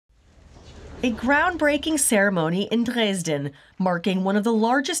A groundbreaking ceremony in Dresden, marking one of the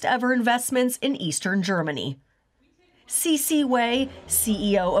largest ever investments in Eastern Germany. C.C. Wei,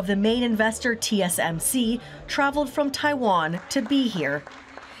 CEO of the main investor TSMC, traveled from Taiwan to be here.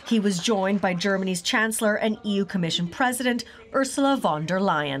 He was joined by Germany's Chancellor and EU Commission President Ursula von der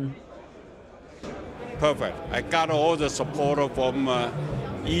Leyen. Perfect. I got all the support from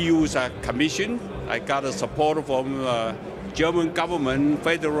EU's Commission. I got the support from German government,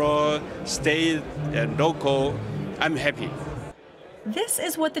 federal, state, and local. I'm happy. This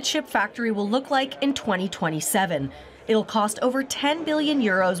is what the chip factory will look like in 2027. It'll cost over 10 billion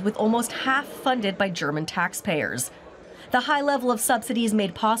euros, with almost half funded by German taxpayers. The high level of subsidies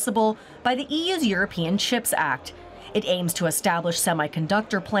made possible by the EU's European Chips Act. It aims to establish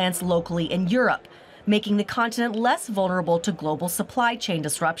semiconductor plants locally in Europe, making the continent less vulnerable to global supply chain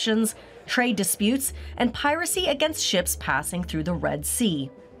disruptions, trade disputes, and piracy against ships passing through the Red Sea.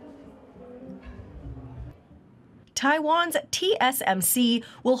 Taiwan's TSMC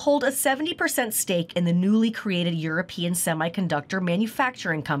will hold a 70% stake in the newly created European semiconductor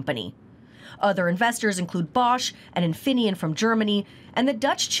manufacturing company. Other investors include Bosch and Infineon from Germany and the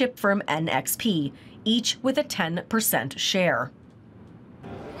Dutch chip firm NXP, each with a 10% share.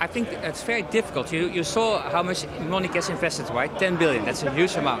 I think it's very difficult. You saw how much money gets invested, right? 10 billion, that's a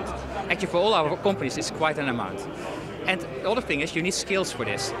huge amount. Actually, for all our companies, it's quite an amount. And the other thing is you need skills for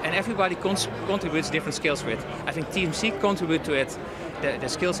this. And everybody contributes different skills for it. I think TSMC contribute to it. The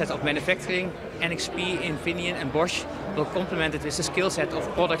skill set of manufacturing, NXP, Infineon and Bosch will complement it with the skill set of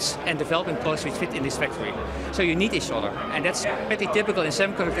products and developing products which fit in this factory. So you need each other. And that's pretty typical in the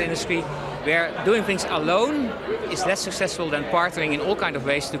semiconductor industry, where doing things alone is less successful than partnering in all kinds of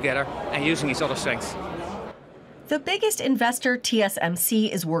ways together and using each other's strengths. The biggest investor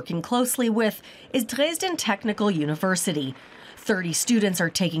TSMC is working closely with is Dresden Technical University. 30 students are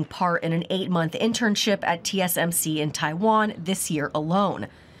taking part in an 8-month internship at TSMC in Taiwan this year alone.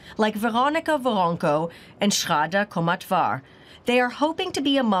 Like Veronika Voronko and Shrada Komatvar, they are hoping to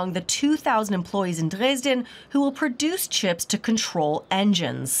be among the 2,000 employees in Dresden who will produce chips to control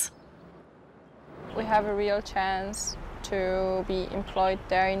engines. We have a real chance to be employed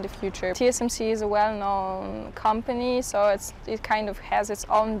there in the future. TSMC is a well-known company, so it kind of has its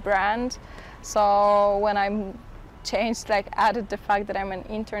own brand. So when I added the fact that I'm an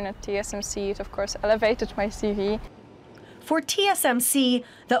intern at TSMC, it of course elevated my CV. For TSMC,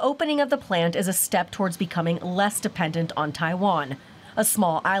 the opening of the plant is a step towards becoming less dependent on Taiwan, a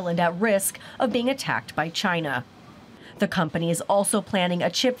small island at risk of being attacked by China. The company is also planning a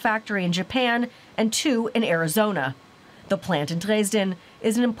chip factory in Japan and 2 in Arizona. The plant in Dresden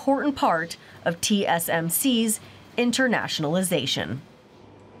is an important part of TSMC's internationalization.